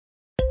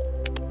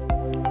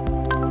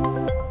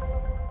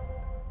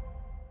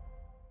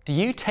Do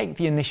you take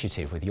the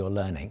initiative with your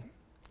learning?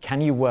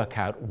 Can you work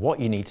out what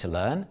you need to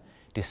learn,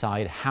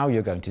 decide how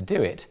you're going to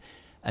do it,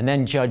 and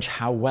then judge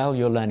how well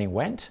your learning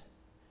went?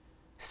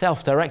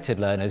 Self-directed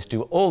learners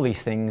do all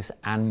these things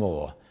and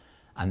more,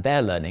 and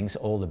their learning's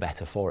all the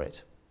better for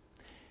it.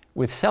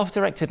 With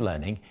self-directed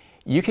learning,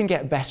 you can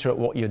get better at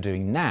what you're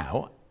doing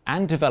now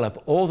and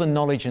develop all the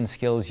knowledge and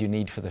skills you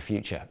need for the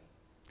future.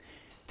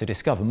 To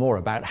discover more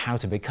about how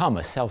to become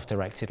a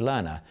self-directed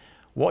learner,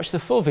 watch the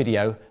full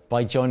video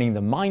by joining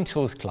the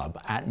MindTools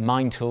Club at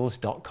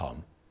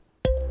mindtools.com.